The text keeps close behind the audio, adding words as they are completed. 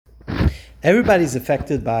Everybody's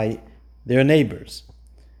affected by their neighbors.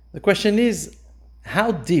 The question is,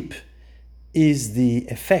 how deep is the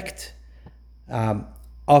effect of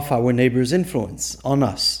our neighbor's influence on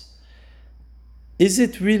us? Is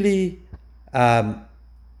it really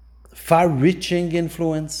far-reaching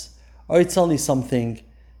influence, or it's only something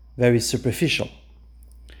very superficial?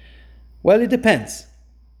 Well, it depends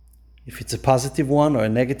if it's a positive one or a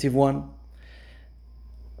negative one.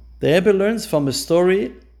 The Rebbe learns from a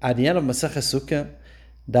story at the end of Maseches Sukkah,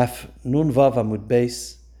 Daf Nun Vav Amud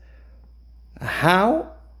Beis,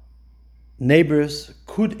 how neighbors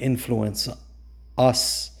could influence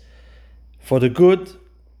us for the good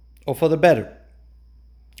or for the better.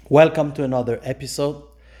 Welcome to another episode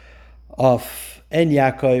of En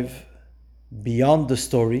Yaakov Beyond the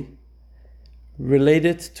Story,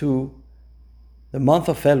 related to the month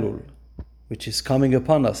of Elul, which is coming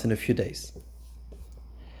upon us in a few days.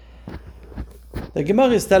 The Gemara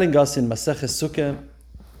is telling us in Maseches Sukkah,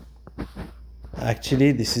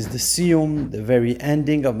 actually this is the siyum, the very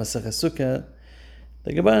ending of Maseches Sukkah.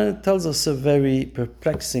 The Gemara tells us a very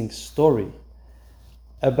perplexing story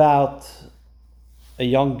about a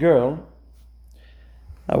young girl.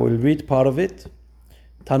 I will read part of it.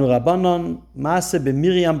 Tanu Rabbanon, Maase be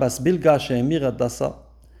Miriam bas Bilga she'emira dasa.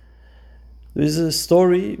 There is a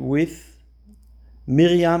story with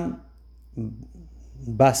Miriam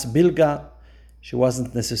bas Bilga. She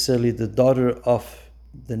wasn't necessarily the daughter of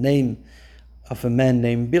the name of a man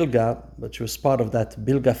named Bilga, but she was part of that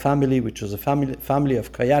Bilga family, which was a family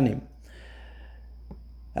of Kayanim.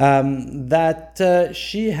 That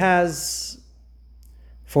she has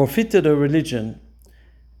forfeited her religion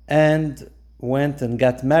and went and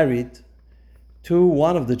got married to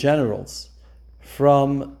one of the generals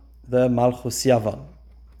from the Malchus Yavan.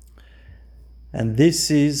 And this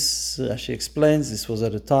is, as she explains, this was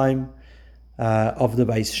at a time of the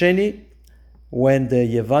Bais Sheni, when the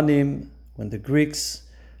Yevanim, when the Greeks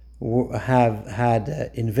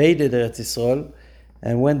had invaded Eretz Yisrael,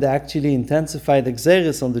 and when they actually intensified the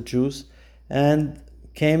Xeris on the Jews and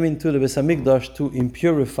came into the Beis HaMikdash to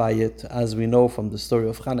impurify it, as we know from the story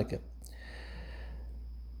of Hanukkah.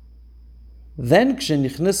 Then,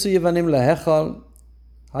 כשנכנסו יוונים להיכל,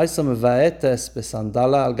 הייתה מבעטת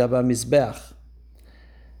בסנדלה על גבי המזבח.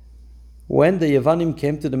 When the Yevanim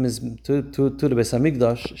came to the Beis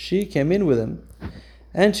HaMikdash, she came in with them,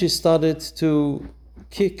 and she started to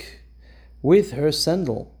kick with her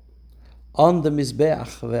sandal on the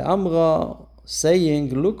Mizbeach, ve'amra,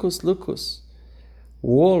 saying, Lukus, Lukus,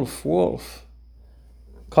 wolf, wolf,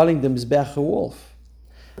 calling the Mizbeach a wolf.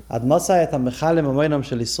 Ad masay et ha-mechalem amoinam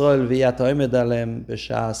shel Yisrael v'yat ha'omed alem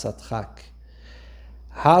b'sha'as adchak.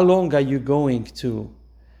 How long are you going to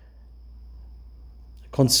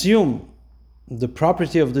consume the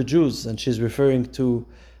property of the Jews? And she's referring to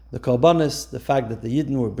the korbanos, the fact that the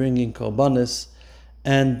Yidden were bringing korbanos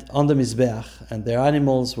and on the Mizbeach, and their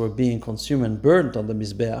animals were being consumed and burnt on the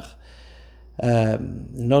Mizbeach.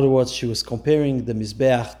 In other words, she was comparing the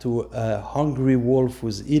Mizbeach to a hungry wolf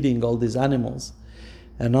who's eating all these animals.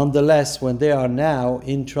 And nonetheless, when they are now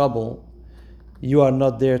in trouble, you are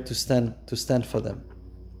not there to stand for them.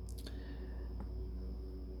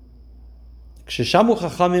 כששמעו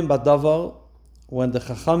חכמים בדבר, when the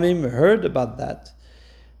Chachamim heard about that,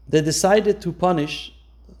 they decided to punish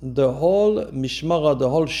the whole mishmara, the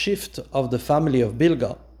whole shift of the family of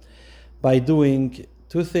Bilga, by doing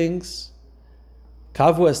two things.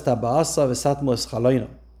 Kavu es taba'asa v'satmu es chaloina.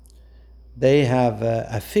 They have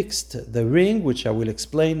affixed the ring, which I will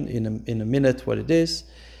explain in a minute what it is,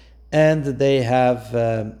 and they have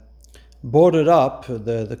boarded up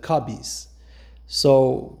the cubbies.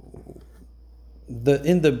 So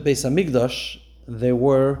in the Beis HaMikdash, there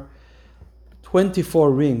were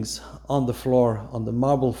 24 rings on the floor, on the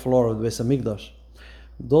marble floor of the Beis HaMikdash.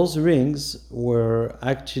 Those rings were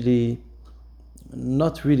actually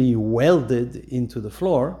not really welded into the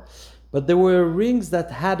floor, but there were rings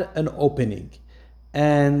that had an opening,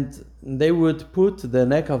 and they would put the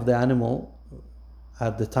neck of the animal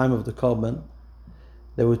at the time of the korban.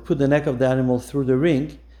 They would put the neck of the animal through the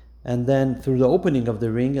ring, and then through the opening of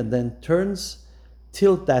the ring, and then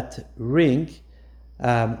tilt that ring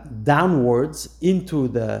downwards into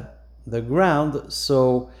the ground,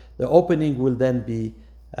 so the opening will then be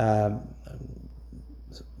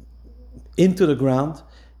into the ground,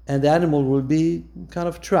 and the animal will be kind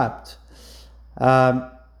of trapped. There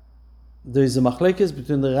is a machlekes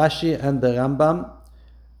between the Rashi and the Rambam.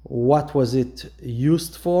 What was it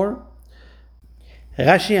used for?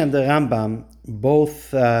 Rashi and the Rambam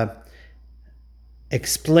both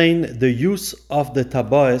explain the use of the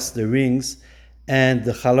taboes, the rings, and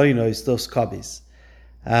the chaloinos, those cubbies.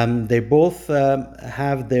 They both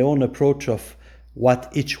have their own approach of what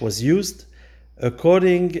each was used.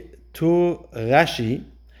 According to Rashi,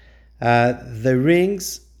 the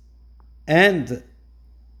rings and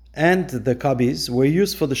the kabis were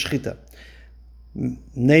used for the shchita.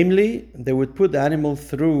 Namely, they would put the animal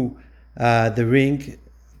through the ring,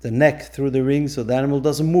 the neck through the ring, so the animal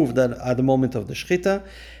doesn't move at the moment of the shchita.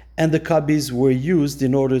 And the kabis were used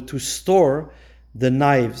in order to store the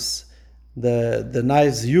knives, the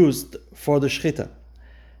knives used for the shchita.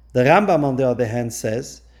 The Rambam, on the other hand,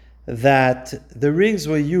 says that the rings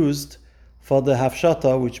were used for the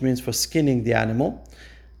hafshata, which means for skinning the animal,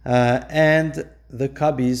 and the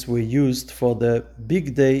kabis were used for the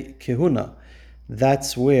big day kehuna.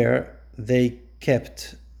 That's where they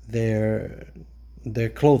kept their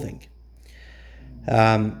clothing.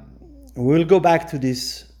 We'll go back to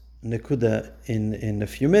this nekuda in a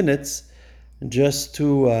few minutes, just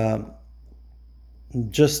to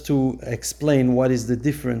explain what is the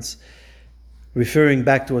difference, referring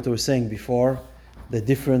back to what I was saying before, the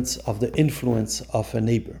difference of the influence of a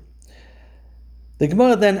neighbor. The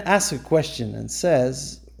Gemara then asks a question and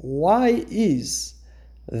says, why is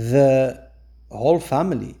the whole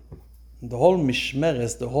family, the whole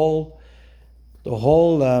mishmeres, the whole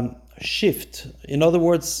shift, in other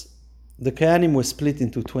words, the Kohanim was split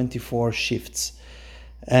into 24 shifts,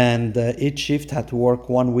 and each shift had to work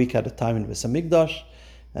 1 week at a time in Beis Hamikdash,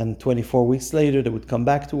 and 24 weeks later they would come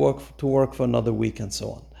back to work for another week, and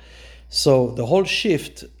so on. So the whole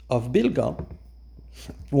shift of Bilga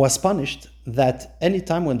was punished that any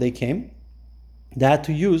time when they came, they had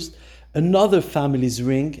to use another family's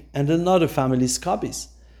ring and another family's kabis.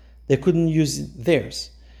 They couldn't use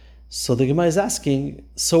theirs. So the Gemara is asking,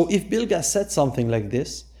 so if Bilga said something like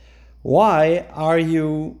this, why are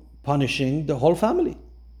you punishing the whole family?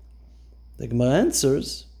 The Gemara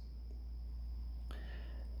answers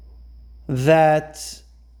that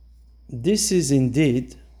this is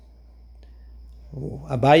indeed,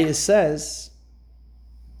 Abaye says,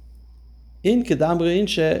 in kedamre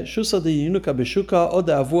inche shusa de yinuka beshuka o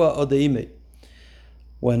de avua o de ime.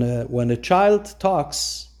 When a child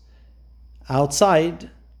talks outside,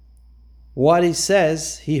 what he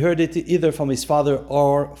says, he heard it either from his father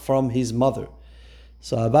or from his mother.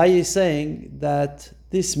 So Abaye is saying that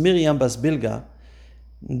this Miriam Bas Bilga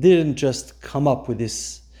didn't just come up with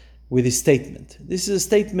this statement. This is a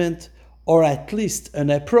statement, or at least an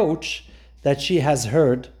approach, that she has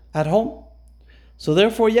heard at home. So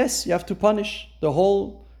therefore, yes, you have to punish the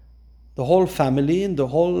whole family and the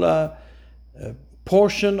whole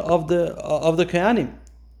portion of the Kohanim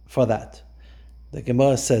for that. The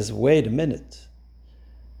Gemara says, wait a minute.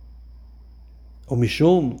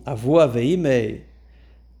 Umishum avua ve'ime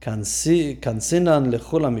kansinan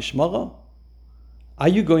lechula mishmara? Are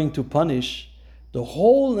you going to punish the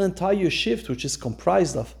whole entire shift, which is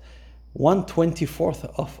comprised of 1/24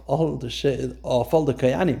 of all the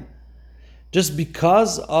Kohanim, just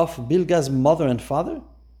because of Bilga's mother and father?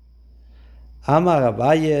 Amar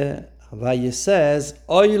Abaye says,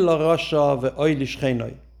 Oy la Rasha ve'oy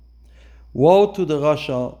lishchenoi. Woe to the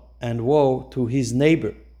Rasha and woe to his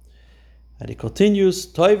neighbor. And he continues,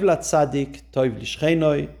 Toiv la Tzadik, Toiv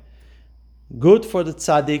lishchenoi. Good for the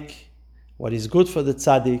Tzadik. What is good for the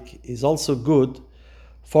Tzadik is also good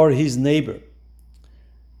for his neighbor.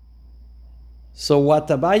 So what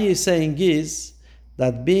Abaye is saying is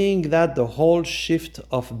that being that the whole shift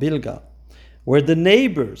of Bilga were the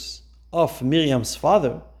neighbors of Miriam's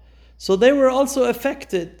father, so they were also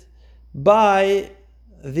affected by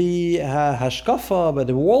the hashkafa, by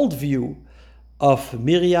the worldview of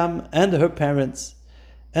Miriam and her parents,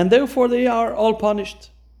 and therefore they are all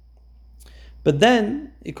punished. But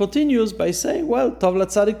then it continues by saying, well, Tov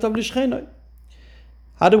LaTzadik Tov Lishchenoi.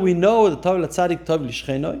 How do we know that Tov LaTzadik Tov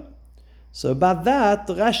Lishchenoi? So about that,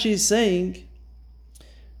 Rashi is saying,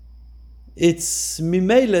 it's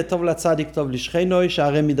Mimele Tov LaTzadik Tov Lishchenoi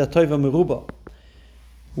Sha'arei Midatoi V'Meruba.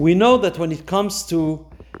 We know that when it comes to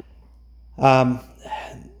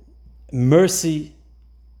mercy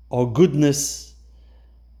or goodness,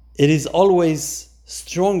 it is always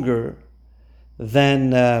stronger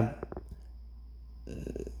than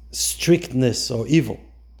strictness or evil.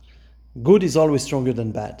 Good is always stronger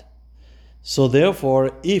than bad. So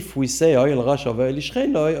therefore, if we say Oyel Rasha ve'Oyel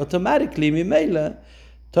Lishchenoi, automatically Mimele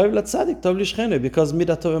Tov LaTzadik Tov Lishchenoi, because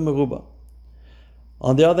Midatov Meruba.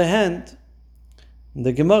 On the other hand,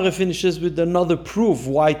 the Gemara finishes with another proof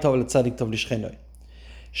why Tov LaTzadik Tov Lishchenoi.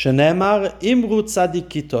 Shenemar Imru Tzadik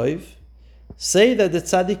Kitov, say that the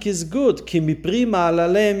Tzadik is good, Ki mipri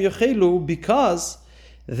ma'alaleim yochelu, because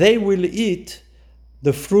they will eat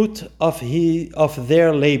the fruit of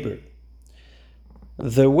their labor.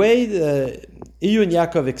 The way Iyu and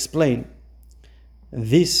Yaakov explain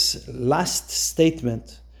this last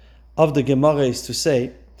statement of the Gemara is to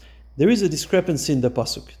say, there is a discrepancy in the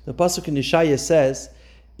pasuk. The pasuk in Yeshaya says,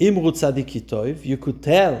 Imru tzaddik toiv, you could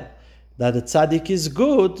tell that the tzaddik is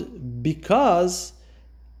good because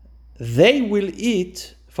they will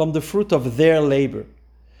eat from the fruit of their labor.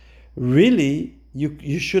 Really,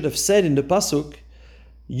 you should have said in the pasuk,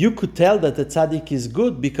 you could tell that the tzaddik is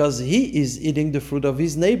good because he is eating the fruit of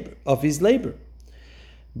his labor.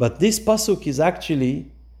 But this pasuk is actually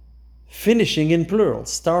finishing in plural,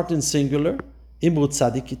 start in singular, imru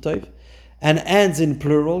tzaddik toiv, and ends in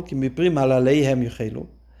plural, ki miprim al aleihem yuchelu.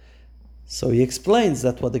 So he explains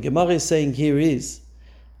that what the Gemara is saying here is,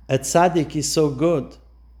 a tzaddik is so good.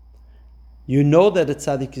 You know that a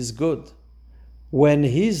tzaddik is good when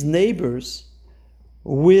his neighbors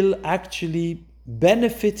will actually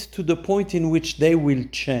benefit to the point in which they will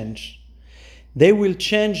change. They will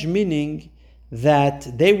change, meaning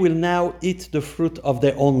that they will now eat the fruit of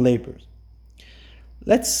their own labor.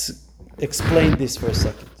 Let's explain this for a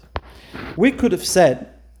second. We could have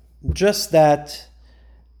said just that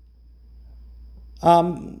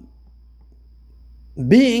being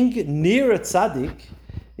near a tzaddik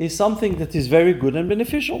is something that is very good and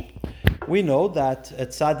beneficial. We know that a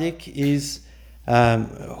tzaddik is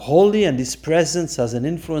holy and his presence has an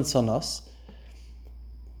influence on us.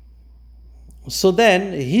 So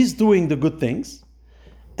then he's doing the good things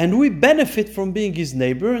and we benefit from being his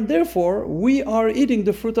neighbor, and therefore we are eating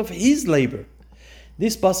the fruit of his labor.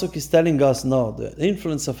 This pasuk is telling us, no, the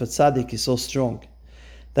influence of a tzaddik is so strong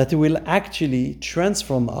that it will actually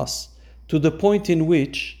transform us to the point in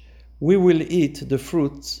which we will eat the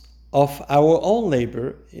fruits of our own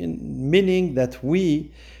labor, meaning that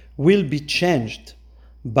we will be changed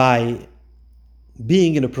by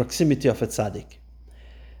being in the proximity of a tzaddik.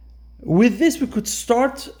 With this, we could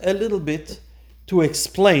start a little bit to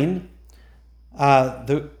explain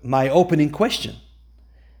my opening question.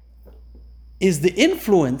 Is the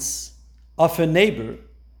influence of a neighbor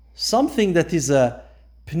something that is a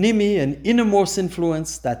pnimi, an innermost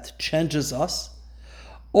influence that changes us,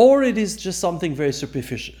 or it is just something very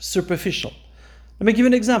superficial? Let me give you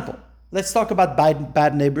an example. Let's talk about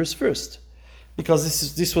bad neighbors first,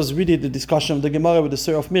 because this was really the discussion of the Gemara with the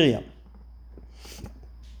story of Miriam.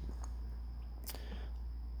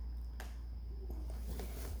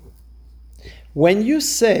 When you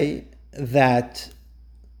say that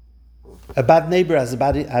a bad neighbor has a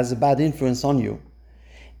bad influence on you,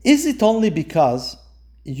 is it only because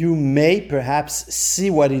you may perhaps see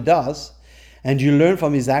what he does and you learn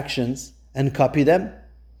from his actions and copy them?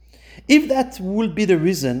 If that will be the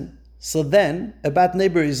reason, so then a bad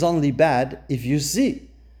neighbor is only bad if you see.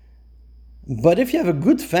 But if you have a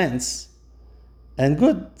good fence and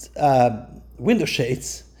good window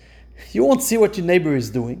shades, you won't see what your neighbor is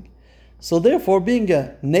doing. So therefore, being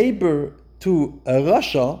a neighbor to a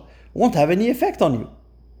Rasha won't have any effect on you.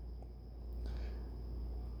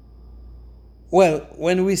 Well,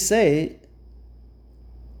 when we say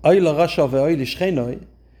Oy Rasha ve'oy lishchenoi,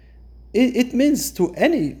 it means to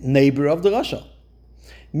any neighbor of the Rasha,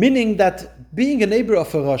 meaning that being a neighbor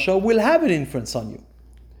of a Rasha will have an influence on you,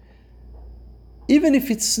 even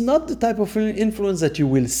if it's not the type of influence that you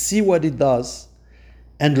will see what it does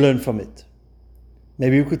and learn from it.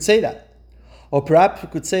 Maybe you could say that. Or perhaps you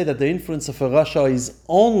could say that the influence of a Rasha is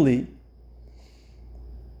only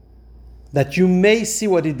that you may see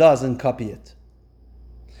what it does and copy it.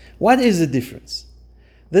 What is the difference?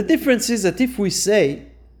 The difference is that if we say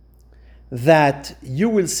that you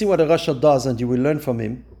will see what a Rasha does and you will learn from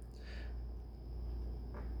him,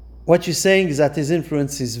 what you're saying is that his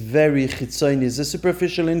influence is very chitzoni, it's a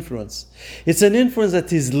superficial influence. It's an influence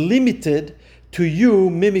that is limited to you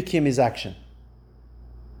mimicking his action.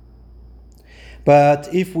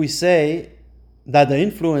 But if we say that the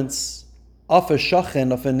influence of a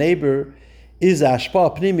shachen, of a neighbor, is a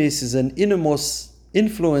hashpah pnimis, is an innermost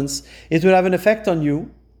influence, it will have an effect on you,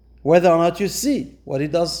 whether or not you see what he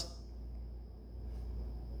does.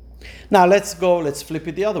 Now let's flip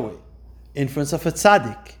it the other way. Influence of a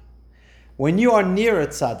tzaddik. When you are near a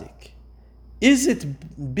tzaddik, is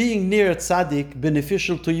it being near a tzaddik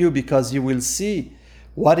beneficial to you because you will see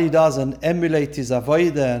what he does and emulate his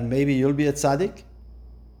avodah and maybe you'll be a tzaddik?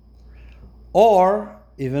 Or,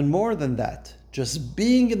 even more than that, just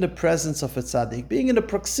being in the presence of a tzaddik, being in the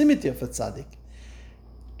proximity of a tzaddik,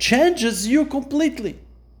 changes you completely.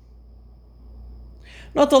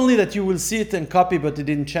 Not only that you will see it and copy, but it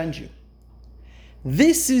didn't change you.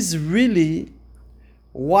 This is really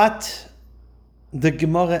what the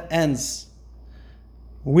Gemara ends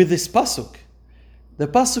with this pasuk. The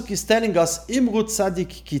pasuk is telling us, Imru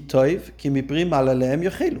Tzadik ki toiv, ki miprim alalehem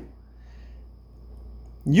yochelu.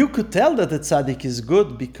 You could tell that the tzaddik is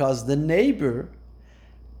good because the neighbor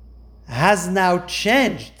has now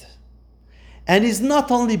changed and is not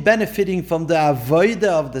only benefiting from the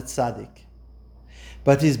avodah of the tzaddik,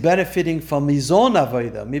 but is benefiting from his own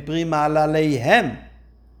avodah. Miprim aleihem.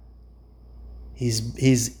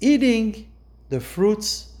 He's eating the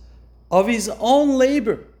fruits of his own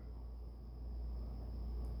labor.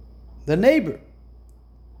 The neighbor.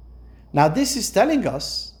 Now this is telling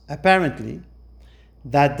us, apparently,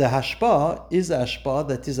 that the hashpah is a hashpah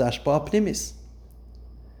that is hashpah pnimis.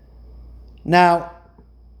 Now,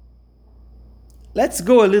 let's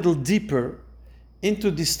go a little deeper into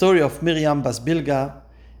the story of Miriam bas Bilga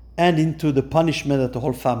and into the punishment that the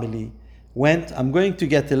whole family went. I'm going to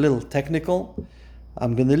get a little technical.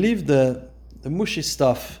 I'm going to leave the mushy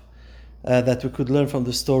stuff that we could learn from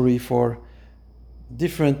the story for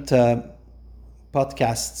different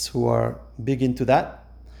podcasts who are big into that.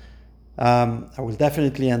 I will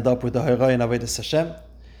definitely end up with the Horay and Avodas Hashem,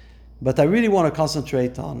 but I really want to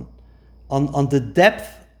concentrate on the depth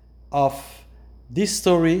of this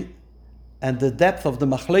story and the depth of the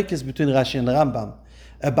machlokes between Rashi and Rambam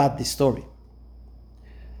about this story.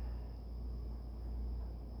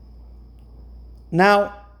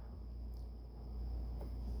 Now,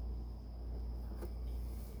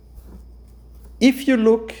 if you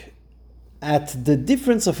look at the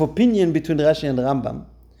difference of opinion between Rashi and Rambam,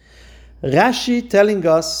 Rashi telling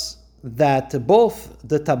us that both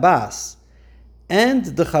the tabas and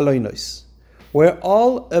the chaloinos were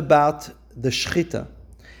all about the shchita,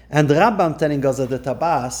 and Rambam telling us that the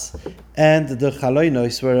tabas and the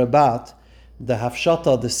chaloinos were about the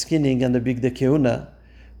hafshata, the skinning, and the big kehuna,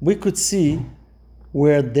 we could see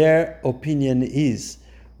where their opinion is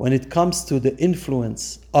when it comes to the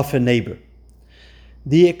influence of a neighbor.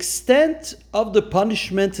 The extent of the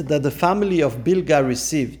punishment that the family of Bilga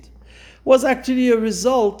received was actually a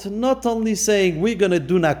result, not only saying we're going to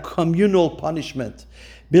do a communal punishment.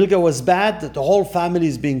 Bilga was bad, that the whole family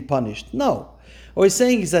is being punished. No. What he's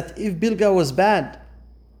saying is that if Bilga was bad,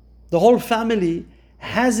 the whole family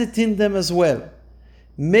has it in them as well.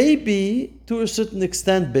 Maybe to a certain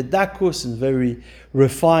extent, bedakus, in a very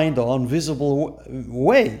refined or invisible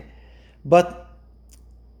way. But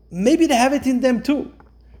maybe they have it in them too.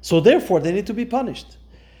 So therefore they need to be punished.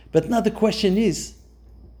 But now the question is,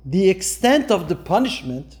 the extent of the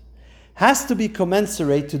punishment has to be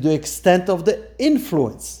commensurate to the extent of the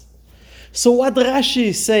influence. So what Rashi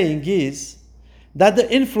is saying is that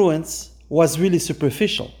the influence was really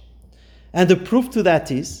superficial. And the proof to that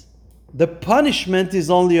is, the punishment is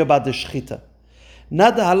only about the shchita.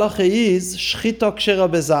 Now the halacha is, shchita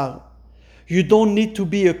kshera bezar. You don't need to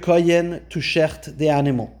be a kohen to shecht the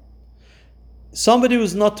animal. Somebody who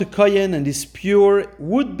is not a kohen and is pure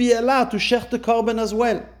would be allowed to shecht the korban as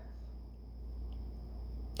well.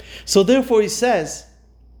 So therefore he says,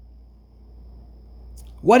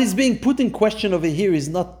 what is being put in question over here is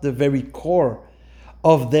not the very core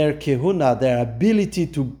of their kehuna, their ability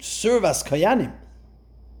to serve as koyanim.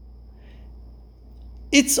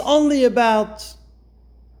 It's only about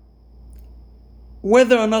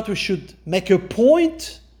whether or not we should make a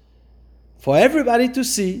point for everybody to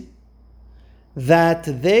see that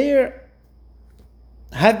they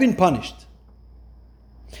have been punished.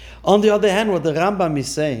 On the other hand, what the Rambam is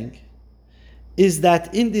saying is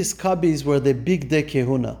that in these kabis were the big de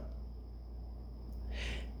kehuna.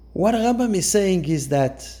 What Rambam is saying is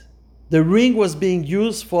that the ring was being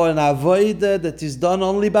used for an avodah that is done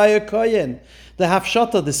only by a kohen, the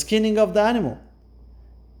hafshata, the skinning of the animal.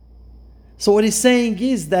 So what he's saying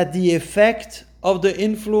is that the effect of the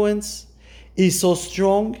influence is so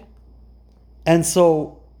strong and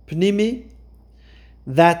so pnimi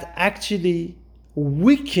that actually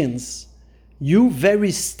weakens your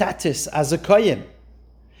very status as a kohen.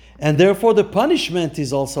 And therefore the punishment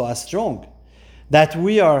is also as strong. That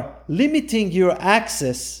we are limiting your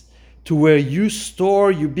access to where you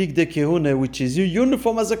store your big de kehuna, which is your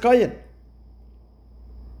uniform as a kohen.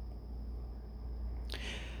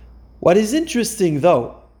 What is interesting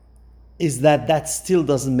though, is that that still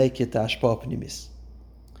doesn't make it hashpah pnimis.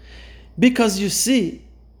 Because you see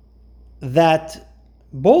that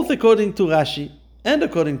both according to Rashi and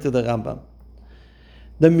according to the Rambam,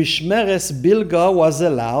 the Mishmeres Bilga was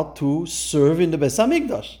allowed to serve in the Beis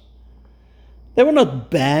HaMikdash. They were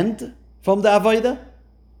not banned from the Avodah.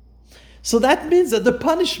 So that means that the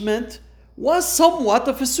punishment was somewhat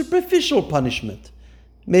of a superficial punishment,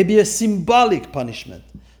 maybe a symbolic punishment.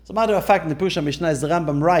 As a matter of fact, in the Purusha Mishnah, the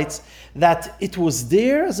Rambam writes that it was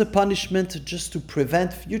there as a punishment just to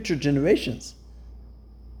prevent future generations.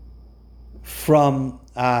 from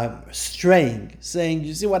straying, saying,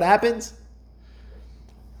 you see what happens?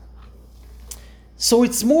 So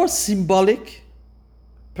it's more symbolic,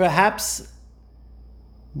 perhaps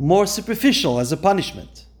more superficial as a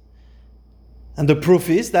punishment. And the proof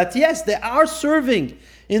is that yes, they are serving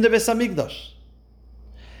in the Beis Hamikdash.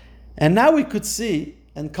 And now we could see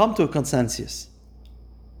and come to a consensus.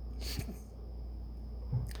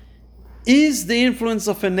 Is the influence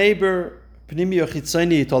of a neighbor Pnimi or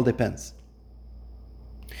Chitzoni? It all depends.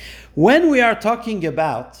 When we are talking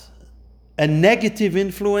about a negative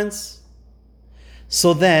influence,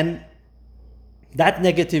 so then that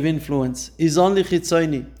negative influence is only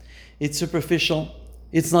Chitzoni. It's superficial.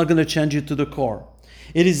 It's not going to change you to the core.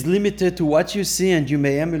 It is limited to what you see and you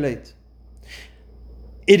may emulate.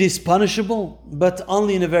 It is punishable, but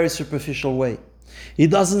only in a very superficial way. It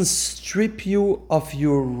doesn't strip you of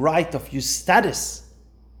your right, of your status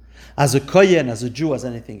as a Kohen, as a Jew, as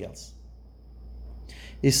anything else.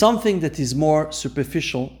 It's something that is more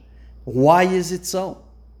superficial. Why is it so?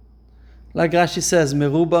 Like Rashi says,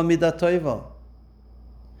 Meruba midat toiva.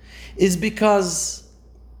 It's because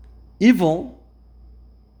evil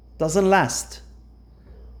doesn't last.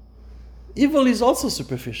 Evil is also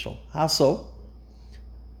superficial. How so?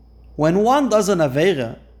 When one does an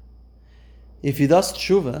Aveira, if he does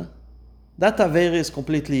tshuva, that Aveira is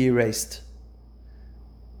completely erased.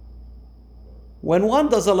 When one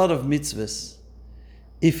does a lot of mitzvahs,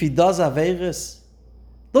 if he does Aveiras,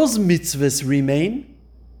 those mitzvahs remain.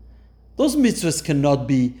 Those mitzvahs cannot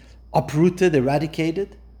be uprooted,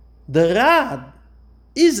 eradicated. The Ra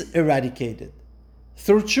is eradicated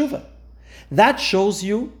through tshuva. That shows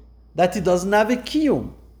you that it doesn't have a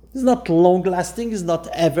kiyum. It's not long-lasting, it's not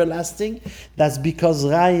everlasting. That's because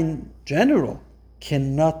Ra in general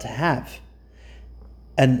cannot have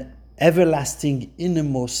an everlasting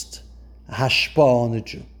innermost hashpah on a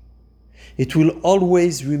Jew. It will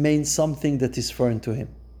always remain something that is foreign to him.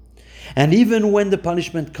 And even when the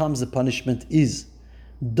punishment comes, the punishment is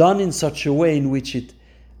done in such a way in which it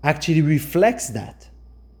actually reflects that.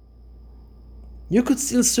 You could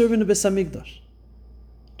still serve in the Beis Hamikdash.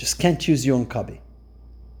 Just can't use your own kabi.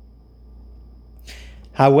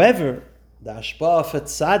 However, the hashpah of a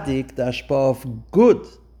tzadik, the hashpah of good,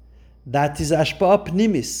 that is hashpah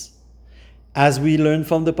pnimis, as we learn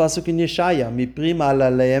from the pasuk in Yeshaya, miprim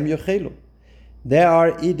ala lehem yochelu. They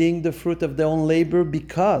are eating the fruit of their own labor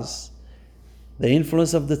because the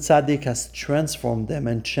influence of the tzaddik has transformed them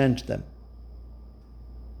and changed them.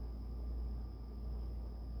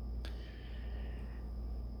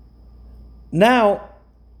 Now,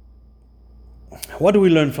 what do we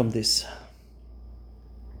learn from this?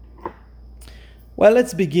 Well,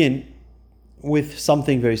 let's begin with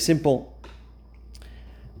something very simple.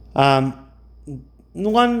 In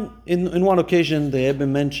one occasion, the Rebbe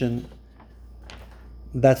mentioned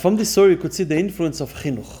that from this story you could see the influence of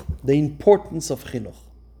chinuch, the importance of chinuch.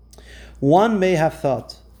 One may have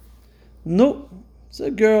thought, no, it's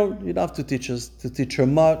a girl, you don't have to teach her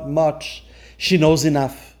much. She knows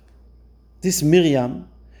enough. This Miriam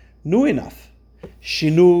knew enough. She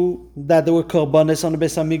knew that there were korbanos on the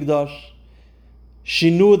Beis Hamikdash. She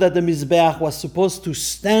knew that the Mizbeach was supposed to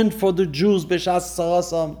stand for the Jews b'shas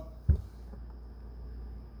tzarasam.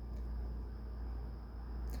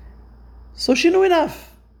 So she knew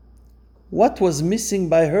enough. What was missing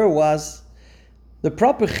by her was the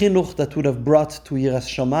proper chinuch that would have brought to Yiras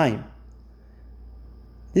Shamayim.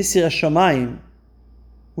 This Yiras Shamayim,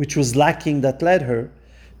 which was lacking, that led her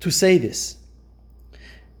to say this.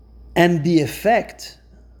 And the effect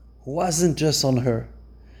wasn't just on her.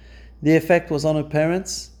 The effect was on her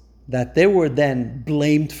parents, that they were then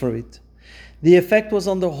blamed for it. The effect was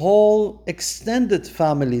on the whole extended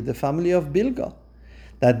family, the family of Bilga,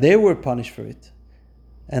 that they were punished for it.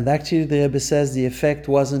 And actually the Rebbe says the effect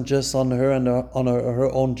wasn't just on her and on her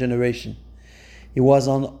own generation. It was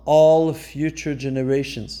on all future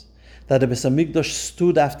generations. That the Beis Hamikdash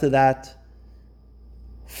stood after that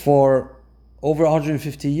for over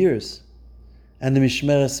 150 years. And the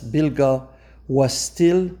Mishmeres Bilga was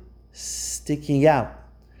still sticking out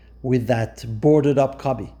with that boarded up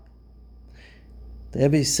kabi. The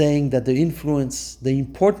Rebbe is saying that the influence, the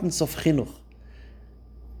importance of chinuch,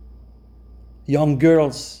 young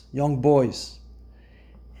girls, young boys,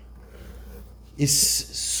 is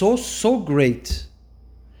so great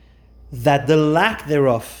that the lack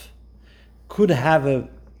thereof could have a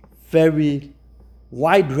very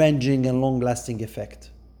wide-ranging and long-lasting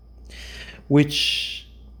effect, which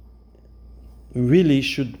really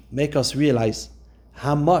should make us realize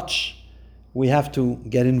how much we have to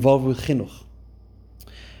get involved with chinuch.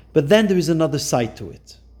 But then there is another side to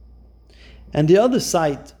it. And the other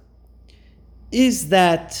side is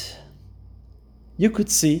that you could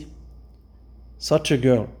see such a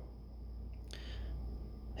girl.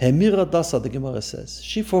 Hemira Dasa, the Gemara says,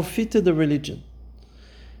 she forfeited the religion.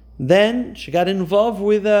 Then she got involved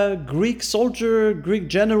with a Greek soldier, Greek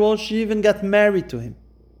general. She even got married to him.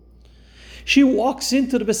 She walks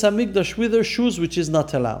into the Beis HaMikdash with her shoes, which is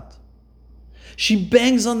not allowed. She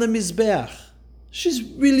bangs on the Mizbeach. She's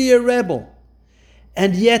really a rebel.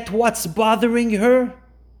 And yet what's bothering her?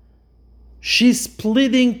 She's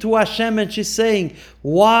pleading to Hashem and she's saying,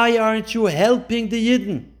 why aren't you helping the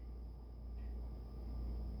Yidden?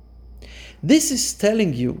 This is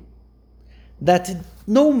telling you that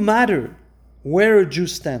no matter where a Jew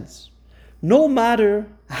stands, no matter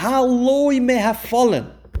how low he may have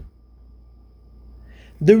fallen,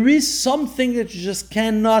 there is something that you just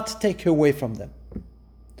cannot take away from them.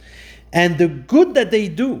 And the good that they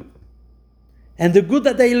do, and the good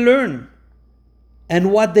that they learn,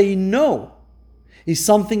 and what they know, is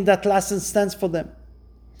something that lasts and stands for them.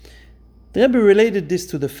 The Rebbe related this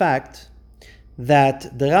to the fact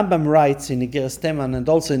that the Rambam writes in Igeres Teman and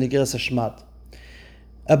also in Igeres Hashmad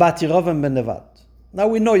about Yerovam ben Nevat. Now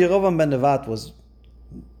we know Yerovam ben Nevat was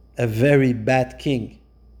a very bad king.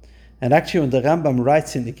 And actually when the Rambam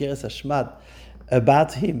writes in Igeres Hashmad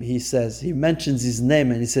about him, he says, he mentions his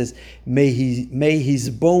name and he says, may his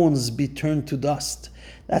bones be turned to dust.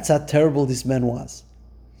 That's how terrible this man was.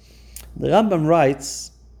 The Rambam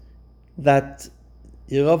writes that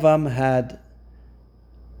Yerovam had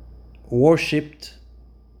worshipped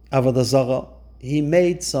Avodah Zarah. He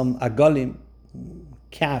made some agolim,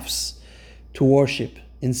 calves, to worship.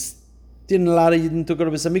 Didn't allow Yidden to go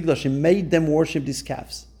to Beis HaMikdash. He made them worship these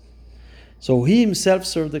calves. So he himself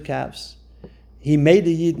served the calves. He made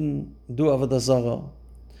the Yidden do Avodah Zarah.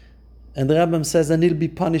 And the Rambam says, and he'll be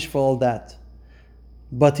punished for all that.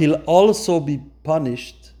 But he'll also be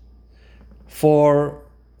punished for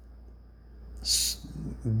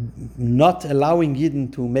not allowing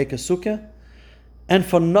Yidden to make a sukkah and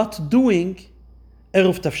for not doing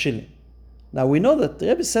Eruv Tafshilin. Now we know that the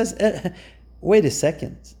Rebbe says, wait a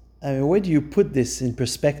second. I mean, where do you put this in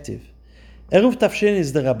perspective? Eruv Tafshilin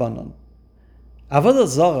is the Rabbanon. Avodah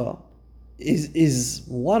Zarah is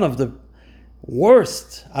one of the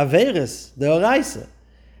worst Averes, the Oraisa.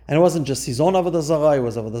 And it wasn't just his own Avodah Zarah, it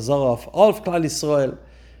was Avodah Zarah of all of Klal Yisrael.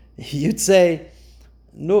 You'd say,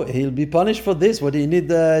 no, he'll be punished for this. What do you need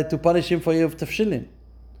to punish him for Eruv Tafshilin?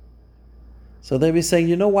 So they'll be saying,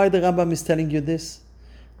 you know why the Rambam is telling you this?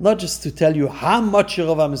 Not just to tell you how much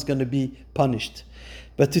Yerovam is going to be punished,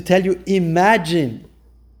 but to tell you, imagine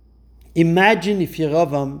if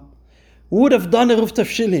Yerovam would have done Eruv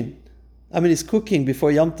Tafshilin. I mean, he's cooking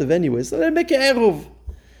before Yom Tov anyway, so they'll make an Eruv.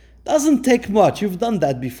 Doesn't take much. You've done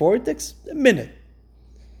that before. It takes a minute.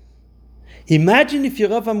 Imagine if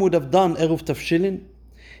Yerovam would have done Eruv Tafshilin,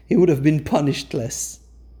 he would have been punished less.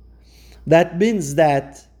 That means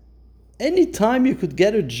that any time you could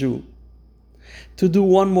get a Jew to do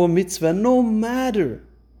one more mitzvah, no matter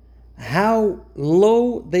how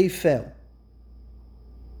low they fell,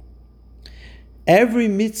 every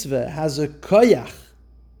mitzvah has a koyach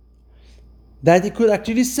that it could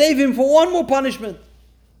actually save him for one more punishment.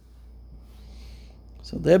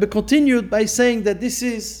 So the Rebbe continued by saying that this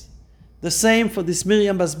is the same for this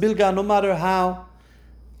Miriam Bas Bilga, no matter how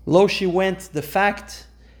low she went, the fact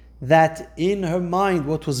that in her mind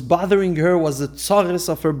what was bothering her was the tzaris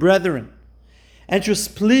of her brethren, and she was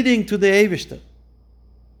pleading to the Eivishter.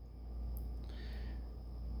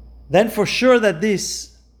 Then for sure that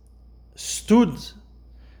this stood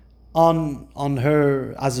on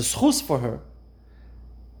her as a schus for her,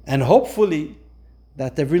 and hopefully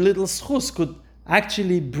that every little schus could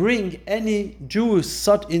actually bring any Jew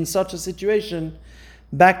in such a situation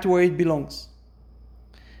back to where it belongs.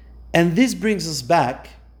 And this brings us back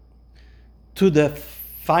to the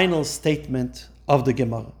final statement of the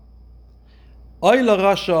Gemara. Oy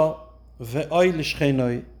l'rasha ve'oy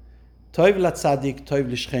l'shchenoi, toiv l'tzadik,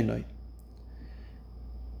 toiv l'shchenoi.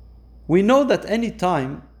 We know that any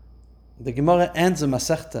time the Gemara ends a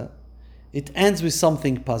Masechta, it ends with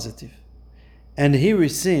something positive. And here it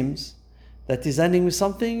seems that is ending with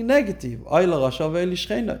something negative. Oy l'rasha ve'oy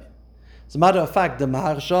l'shchenoi. As a matter of fact, the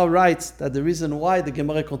Maharsha writes that the reason why the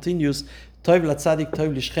Gemara continues Toiv Latzadik,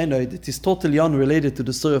 Toiv Lishchenoi, it is totally unrelated to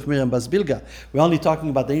the story of Miriam Bas Bilga. We're only talking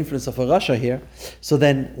about the influence of a Rasha here. So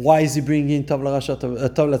then, why is he bringing in Toiv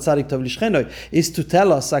Latzadik, Toiv Lishchenoi? Is to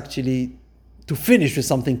tell us actually to finish with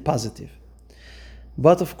something positive.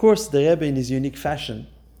 But of course, the Rebbe in his unique fashion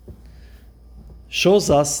shows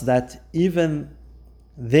us that even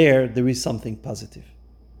there is something positive.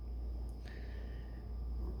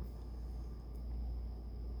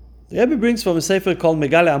 The Rebbe brings from a sefer called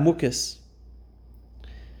Megale Amukis.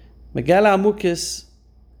 Megale Amukis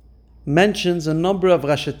mentions a number of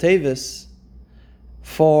Rashi Tevis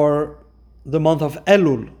for the month of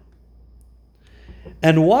Elul.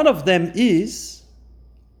 And one of them is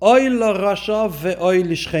Oy LaRasha ve'oy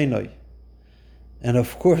lishchenoi. And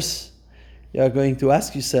of course, you are going to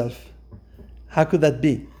ask yourself, how could that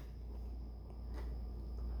be?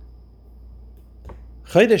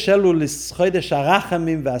 Chodesh Elul is Chodesh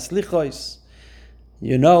HaRachamim ve'Aslichos.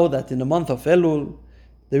 You know that in the month of Elul,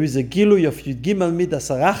 there is a Gilui of Yud Gimel Midas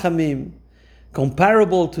HaRachamim,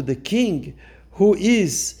 comparable to the king who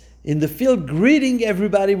is in the field greeting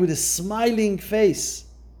everybody with a smiling face.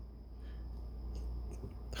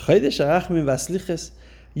 Chodesh HaRachamim ve'Aslichos,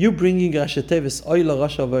 you bringing Rashi Tevis Oy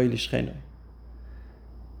LaRasha ve'oy lishchenoi.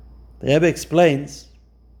 The Rebbe explains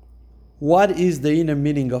what is the inner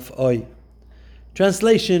meaning of Oy.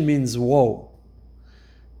 Translation means woe.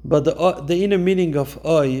 But the inner meaning of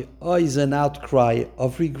Oy is an outcry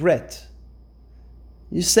of regret.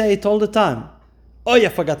 You say it all the time. Oy, I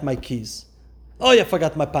forgot my keys. Oy, I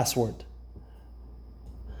forgot my password.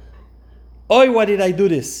 Oy, why did I do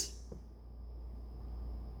this?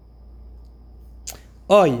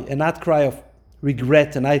 Oy, an outcry of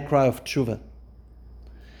regret, an outcry of tshuva.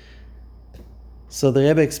 So the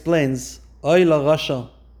Rebbe explains, Oy LaRasha,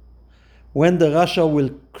 when the Rasha will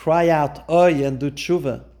cry out Oy and do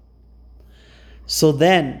tshuva, so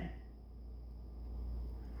then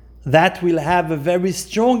that will have a very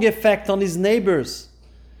strong effect on his neighbors.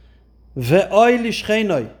 Ve'oy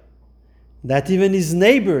lishchenoi, that even his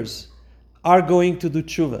neighbors are going to do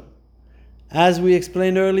tshuva. As we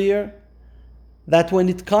explained earlier, that when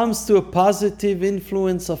it comes to a positive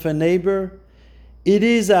influence of a neighbor, it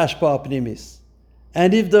is ashpa pnimis.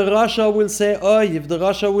 And if the Rasha will say Oy, if the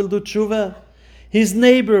Rasha will do tshuva, his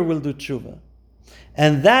neighbor will do tshuva.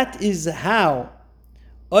 And that is how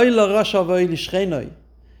Oy LaRasha ve'oy lishchenoi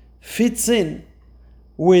fits in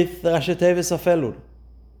with Rashi Tevis of Elul.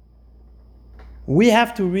 We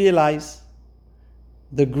have to realize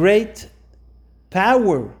the great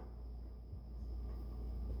power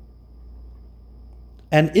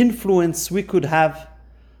and influence we could have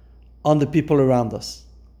on the people around us.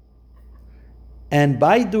 And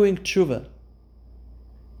by doing tshuva,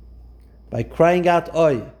 by crying out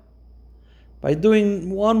Oy, by doing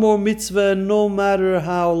one more mitzvah, no matter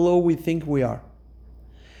how low we think we are,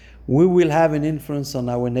 we will have an influence on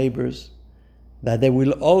our neighbors, that they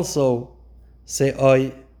will also say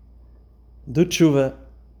Oy, do tshuva,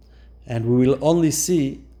 and we will only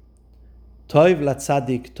see Tov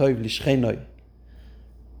Tzadik, Tov lishchenoi.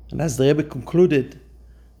 And as the Rebbe concluded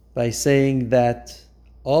by saying that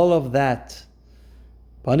all of that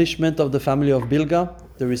punishment of the family of Bilga,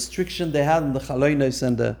 the restriction they had on the chalonos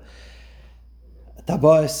and the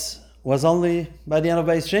taboes, was only by the end of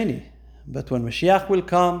Beis Sheni. But when Mashiach will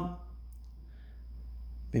come,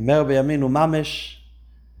 Bimer B'Yamin U'Mamesh,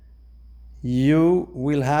 you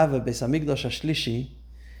will have a Beis Hamikdash HaShlishi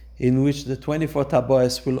in which the 24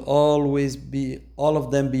 taboes will always be, all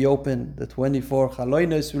of them be open. The 24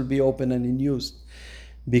 chalonos will be open and in use,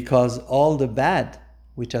 because all the bad,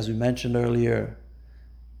 which as we mentioned earlier,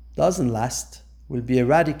 doesn't last, will be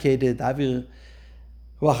eradicated. All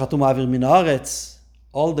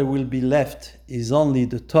there will be left is only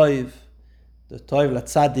the Tov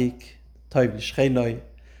Tzadik, Tov Lishchenoi.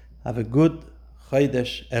 Have a good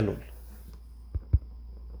Chodesh Elul.